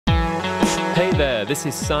Hey there, this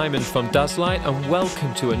is Simon from Daslight and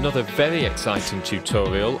welcome to another very exciting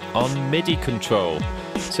tutorial on MIDI control.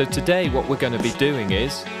 So today what we're going to be doing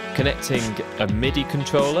is connecting a MIDI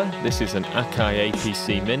controller. This is an AKAI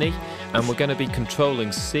APC Mini, and we're going to be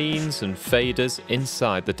controlling scenes and faders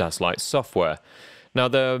inside the Daslight software. Now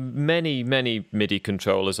there are many MIDI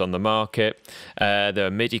controllers on the market. There are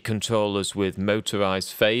MIDI controllers with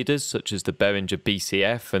motorized faders such as the Behringer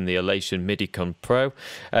BCF and the Elation MIDICon Pro.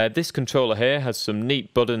 This controller here has some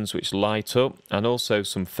neat buttons which light up and also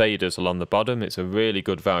some faders along the bottom. It's a really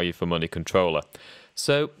good value for money controller.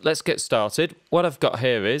 So let's get started. What I've got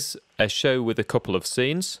here is a show with a couple of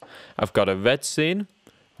scenes. I've got a red scene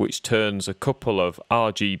which turns a couple of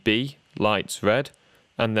RGB lights red.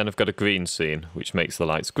 And then I've got a green scene, which makes the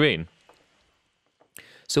lights green.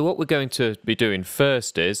 So what we're going to be doing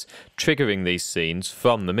first is triggering these scenes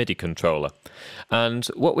from the MIDI controller. And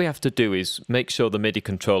what we have to do is make sure the MIDI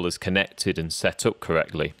controller is connected and set up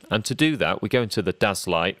correctly. And to do that, we go into the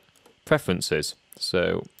Daslight Preferences.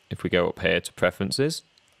 So if we go up here to Preferences,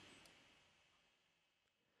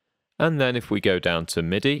 and then if we go down to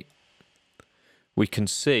MIDI, we can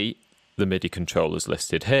see the MIDI controllers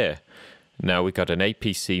listed here. Now we've got an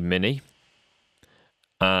APC Mini,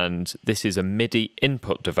 and this is a MIDI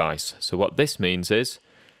input device. So what this means is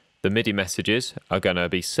the MIDI messages are going to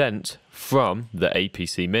be sent from the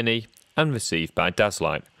APC Mini and received by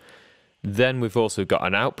Daslight. Then we've also got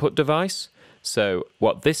an output device. So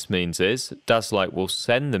what this means is Daslight will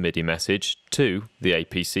send the MIDI message to the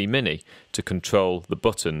APC Mini to control the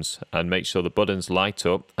buttons and make sure the buttons light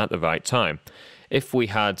up at the right time. If we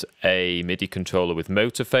had a MIDI controller with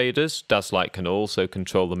motor faders, Daslight can also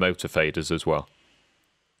control the motor faders as well.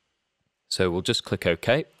 So we'll just click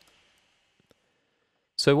OK.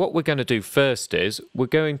 So what we're going to do first is we're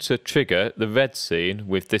going to trigger the red scene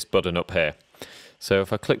with this button up here. So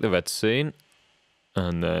if I click the red scene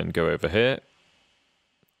and then go over here,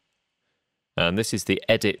 and this is the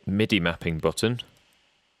Edit MIDI Mapping button.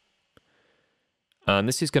 And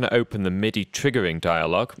this is going to open the MIDI triggering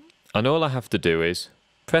dialog. And all I have to do is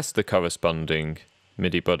press the corresponding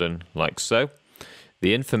MIDI button like so.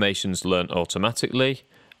 The information's learnt automatically,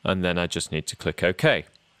 and then I just need to click OK.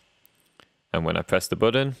 And when I press the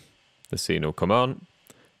button, the scene will come on.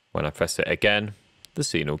 When I press it again, the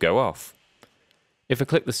scene will go off. If I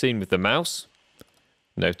click the scene with the mouse,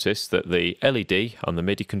 notice that the LED on the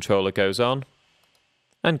MIDI controller goes on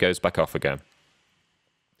and goes back off again.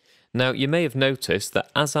 Now you may have noticed that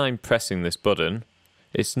as I'm pressing this button,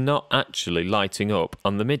 it's not actually lighting up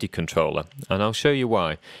on the MIDI controller, and I'll show you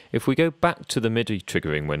why. If we go back to the MIDI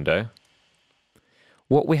triggering window,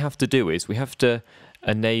 what we have to do is we have to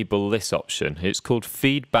enable this option. It's called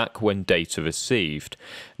Feedback when data received.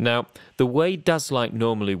 Now, the way Daslight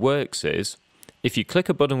normally works is, if you click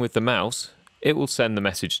a button with the mouse, it will send the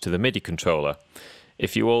message to the MIDI controller.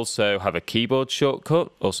 If you also have a keyboard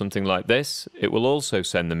shortcut or something like this, it will also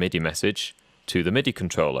send the MIDI message to the MIDI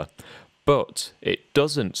controller. But it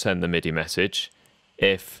doesn't send the MIDI message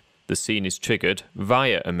if the scene is triggered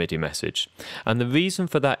via a MIDI message. And the reason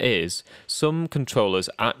for that is some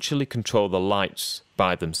controllers actually control the lights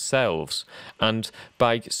by themselves. And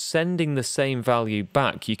by sending the same value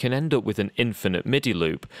back, you can end up with an infinite MIDI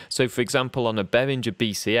loop. So for example, on a Behringer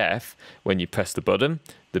BCF, when you press the button,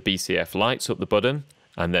 the BCF lights up the button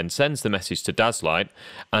and then sends the message to Daslight.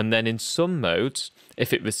 And then in some modes,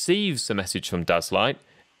 if it receives a message from Daslight,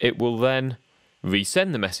 it will then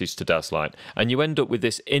resend the message to Daslight, and you end up with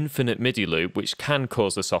this infinite MIDI loop which can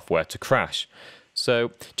cause the software to crash. So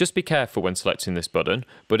just be careful when selecting this button,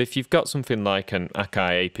 but if you've got something like an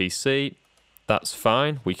AKAI APC, that's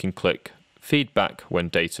fine. We can click Feedback when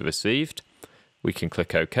data received. We can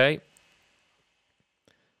click OK.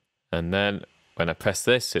 And then when I press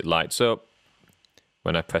this, it lights up.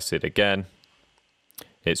 When I press it again,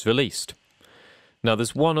 it's released. Now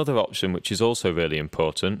there's one other option which is also really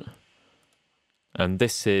important, and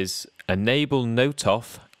this is Enable Note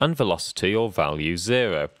Off and Velocity or Value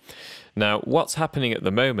 0. Now what's happening at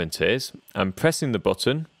the moment is I'm pressing the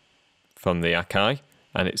button from the AKAI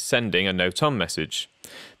and it's sending a note on message.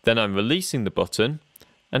 Then I'm releasing the button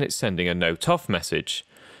and it's sending a note off message.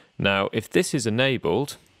 Now if this is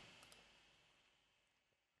enabled,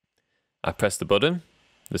 I press the button,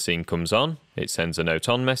 the scene comes on, it sends a note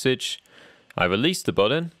on message. I release the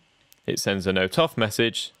button, it sends a note off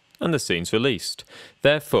message, and the scene's released.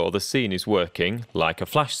 Therefore, the scene is working like a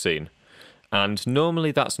flash scene. And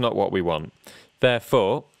normally that's not what we want.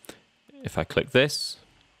 Therefore, if I click this,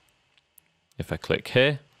 if I click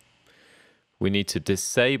here, we need to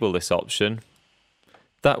disable this option.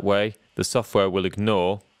 That way, the software will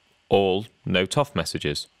ignore all note off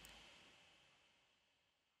messages.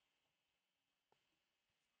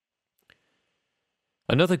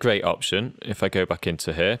 Another great option, if I go back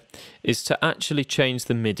into here, is to actually change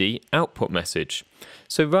the MIDI output message.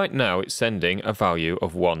 So right now it's sending a value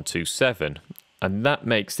of 127, and that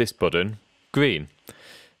makes this button green.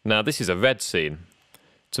 Now this is a red scene.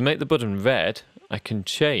 To make the button red, I can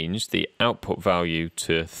change the output value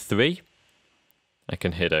to 3. I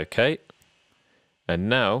can hit OK, and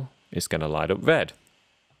now it's going to light up red.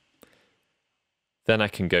 Then I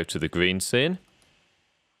can go to the green scene,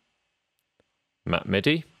 Map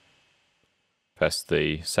MIDI, press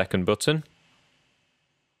the second button,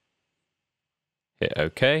 hit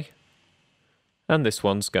OK, and this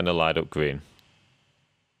one's going to light up green.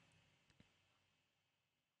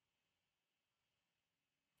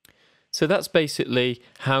 So that's basically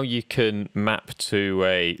how you can map to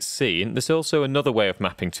a scene. There's also another way of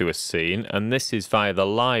mapping to a scene, and this is via the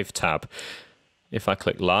Live tab. If I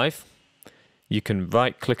click Live, you can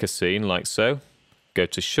right-click a scene like so, go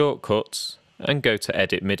to Shortcuts, and go to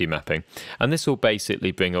Edit Midi Mapping. And this will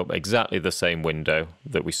basically bring up exactly the same window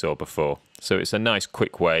that we saw before. So it's a nice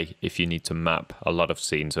quick way if you need to map a lot of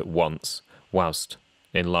scenes at once whilst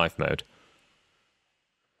in live mode.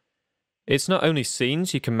 It's not only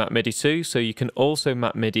scenes you can map MIDI to, so you can also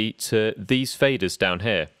map MIDI to these faders down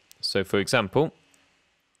here. So for example,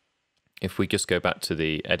 if we just go back to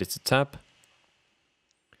the Editor tab,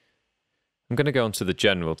 I'm going to go onto the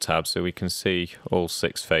General tab so we can see all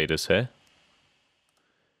 6 faders here.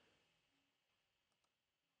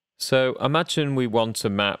 So imagine we want to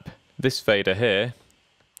map this fader here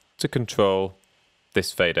to control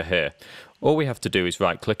this fader here. All we have to do is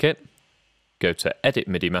right-click it, go to Edit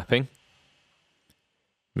Midi Mapping,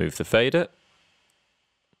 move the fader,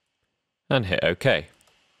 and hit OK.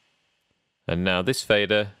 And now this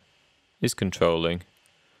fader is controlling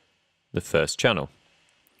the first channel.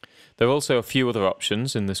 There are also a few other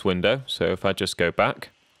options in this window, so if I just go back,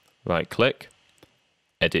 right-click,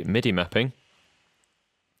 Edit Midi Mapping,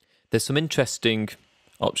 there's some interesting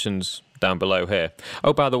options down below here.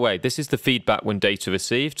 Oh, by the way, this is the feedback when data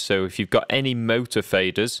received, so if you've got any motor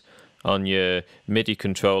faders on your MIDI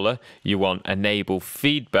controller, you want enable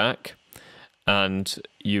feedback, and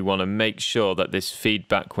you want to make sure that this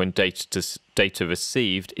feedback when data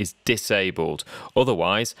received is disabled.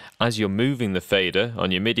 Otherwise, as you're moving the fader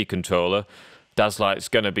on your MIDI controller, Daslight's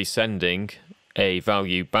going to be sending a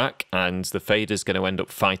value back and the fader's going to end up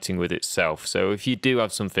fighting with itself. So if you do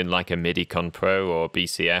have something like a MIDI-Con Pro or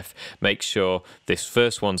BCF, make sure this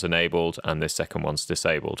first one's enabled and this second one's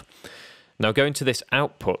disabled. Now going to this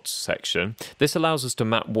outputs section, this allows us to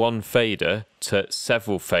map one fader to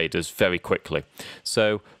several faders very quickly.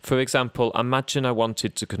 So for example, imagine I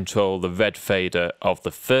wanted to control the red fader of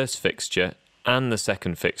the first fixture and the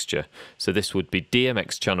second fixture. So this would be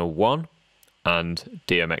DMX channel 1 and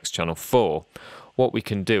DMX channel 4. What we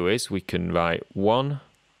can do is we can write 1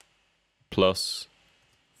 plus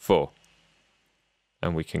 4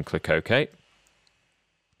 and we can click OK.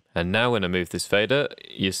 And now when I move this fader,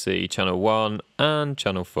 you see channel 1 and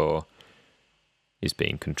channel 4 is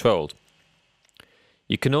being controlled.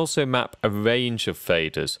 You can also map a range of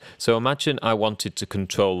faders. So imagine I wanted to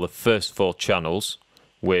control the first 4 channels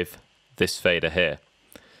with this fader here.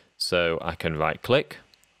 So I can right click,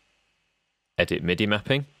 Edit Midi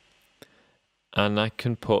Mapping, and I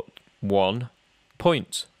can put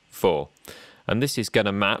 1.4. And this is going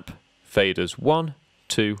to map faders 1,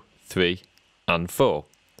 2, 3, and 4.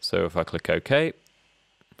 So if I click OK,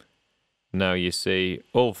 now you see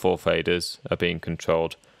all 4 faders are being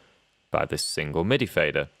controlled by this single MIDI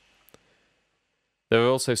fader. There are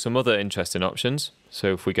also some other interesting options.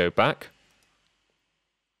 So if we go back,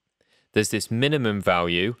 there's this minimum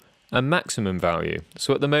value and maximum value.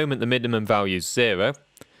 So at the moment the minimum value is 0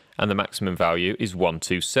 and the maximum value is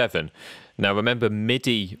 127. Now remember,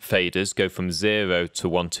 MIDI faders go from 0 to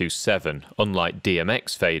 127, unlike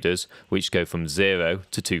DMX faders which go from 0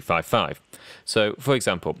 to 255. So for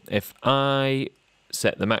example, if I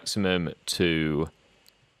set the maximum to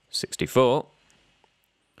 64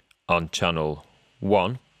 on channel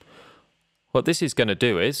 1, what this is going to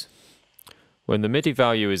do is, when the MIDI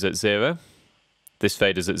value is at 0, this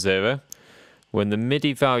fader's at 0. When the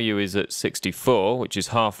MIDI value is at 64, which is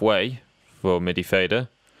halfway for MIDI fader,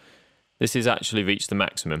 this has actually reached the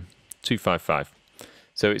maximum, 255.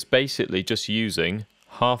 So it's basically just using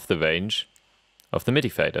half the range of the MIDI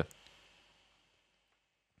fader,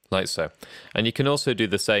 like so. And you can also do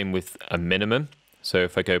the same with a minimum. So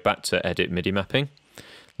if I go back to Edit Midi Mapping,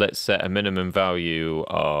 let's set a minimum value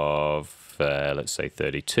of, let's say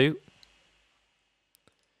 32.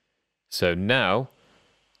 So now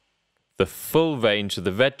the full range of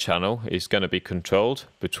the red channel is going to be controlled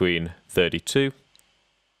between 32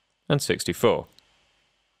 and 64.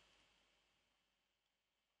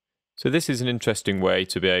 So this is an interesting way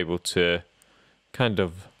to be able to kind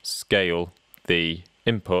of scale the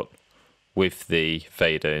input with the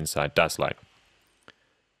fader inside Daslight.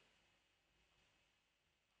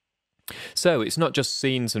 So it's not just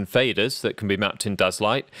scenes and faders that can be mapped in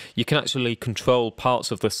Daslight. You can actually control parts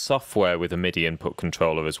of the software with a MIDI input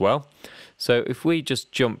controller as well. So if we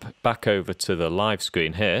just jump back over to the live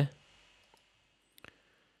screen here,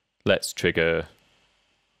 let's trigger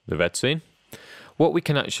the red scene. What we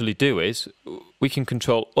can actually do is we can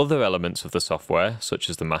control other elements of the software,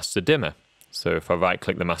 such as the master dimmer. So if I right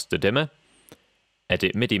click the master dimmer,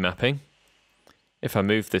 edit MIDI mapping, if I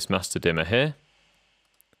move this master dimmer here,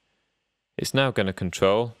 it's now going to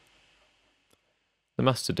control the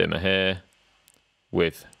master dimmer here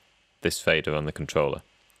with this fader on the controller.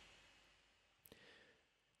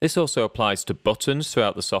 This also applies to buttons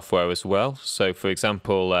throughout the software as well. So for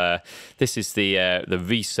example, this is the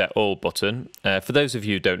reset all button. For those of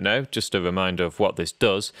you who don't know, just a reminder of what this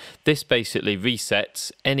does. This basically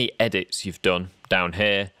resets any edits you've done down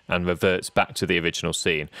here and reverts back to the original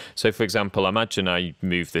scene. So for example, imagine I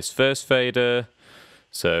move this first fader.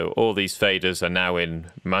 So all these faders are now in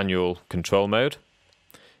manual control mode.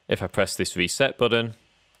 If I press this reset button,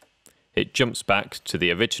 it jumps back to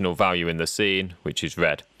the original value in the scene, which is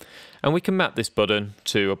red. And we can map this button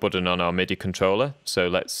to a button on our MIDI controller. So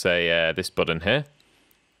let's say this button here.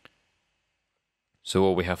 So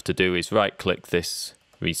all we have to do is right click this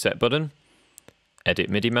reset button, edit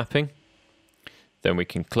MIDI mapping. Then we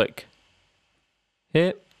can click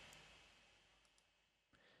here.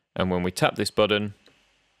 And when we tap this button,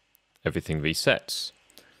 everything resets.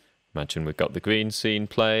 Imagine we've got the green scene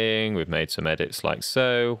playing, we've made some edits like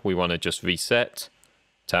so, we want to just reset,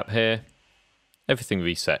 tap here, everything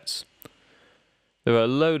resets. There are a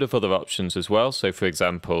load of other options as well, so for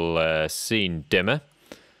example, scene dimmer.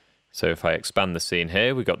 So if I expand the scene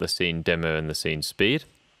here, we've got the scene dimmer and the scene speed.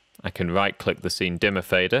 I can right click the scene dimmer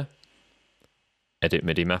fader, edit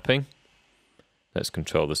MIDI mapping. Let's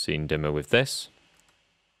control the scene dimmer with this.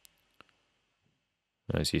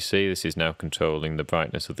 As you see, this is now controlling the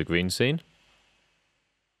brightness of the green scene.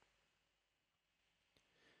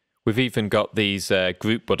 We've even got these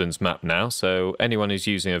group buttons mapped now, so anyone who's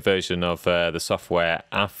using a version of the software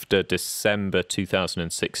after December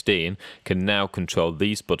 2016 can now control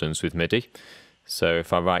these buttons with MIDI. So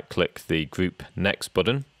if I right click the group next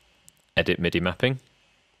button, edit MIDI mapping.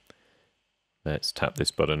 Let's tap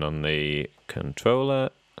this button on the controller.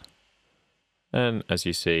 And as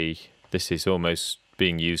you see, this is almost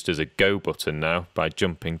being used as a go button now by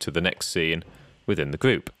jumping to the next scene within the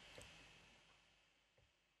group.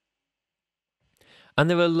 And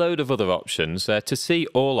there are a load of other options. To see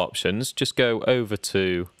all options, just go over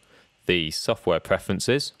to the software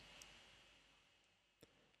preferences,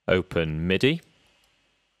 open MIDI,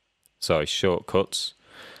 shortcuts,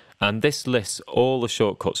 and this lists all the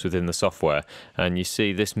shortcuts within the software. And you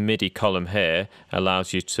see this MIDI column here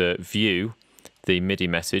allows you to view the MIDI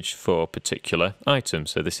message for a particular item.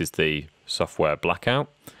 So this is the software blackout.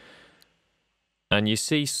 And you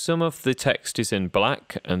see some of the text is in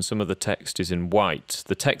black and some of the text is in white.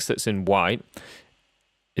 The text that's in white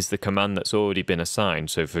is the command that's already been assigned.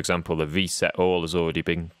 So for example, the reset all has already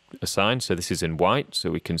been assigned. So this is in white. So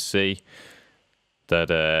we can see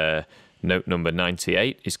that note number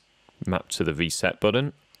 98 is mapped to the reset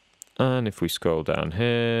button. And if we scroll down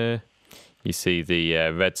here, you see the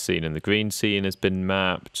red scene and the green scene has been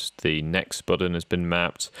mapped, the next button has been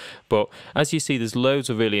mapped. But as you see, there's loads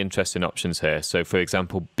of really interesting options here. So for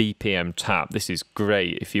example, Bpm Tap. This is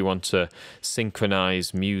great if you want to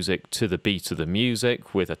synchronize music to the beat of the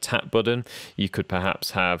music with a tap button. You could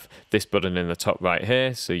perhaps have this button in the top right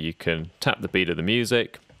here, so you can tap the beat of the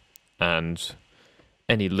music and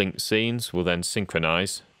any linked scenes will then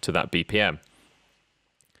synchronize to that BPM.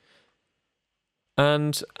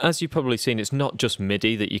 And as you've probably seen, it's not just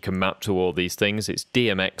MIDI that you can map to all these things, it's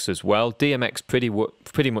DMX as well. DMX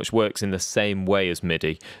pretty much works in the same way as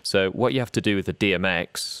MIDI. So what you have to do with the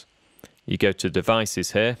DMX, you go to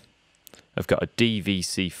devices here. I've got a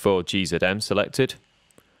DVC4GZM selected.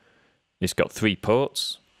 It's got 3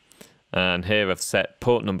 ports. And here I've set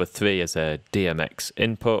port number 3 as a DMX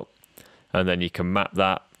input. And then you can map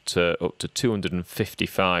that to up to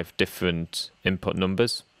 255 different input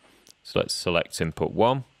numbers. So let's select input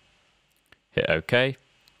 1, hit OK.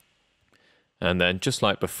 And then just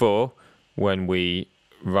like before, when we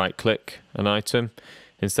right click an item,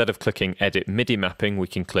 instead of clicking edit MIDI mapping, we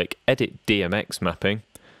can click edit DMX mapping.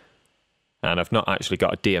 And I've not actually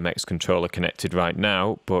got a DMX controller connected right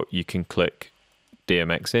now, but you can click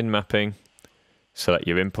DMX in mapping, select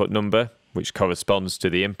your input number, which corresponds to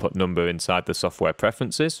the input number inside the software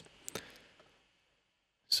preferences.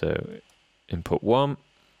 So input 1,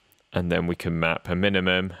 and then we can map a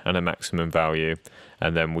minimum and a maximum value,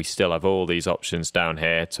 and then we still have all these options down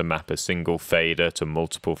here to map a single fader to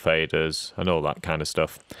multiple faders and all that kind of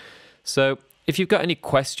stuff. So if you've got any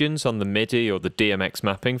questions on the MIDI or the DMX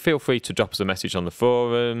mapping, feel free to drop us a message on the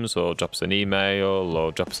forums, or drop us an email,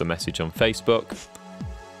 or drop us a message on Facebook.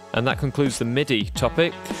 And that concludes the MIDI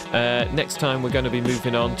topic. Next time we're going to be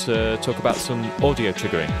moving on to talk about some audio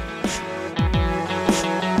triggering.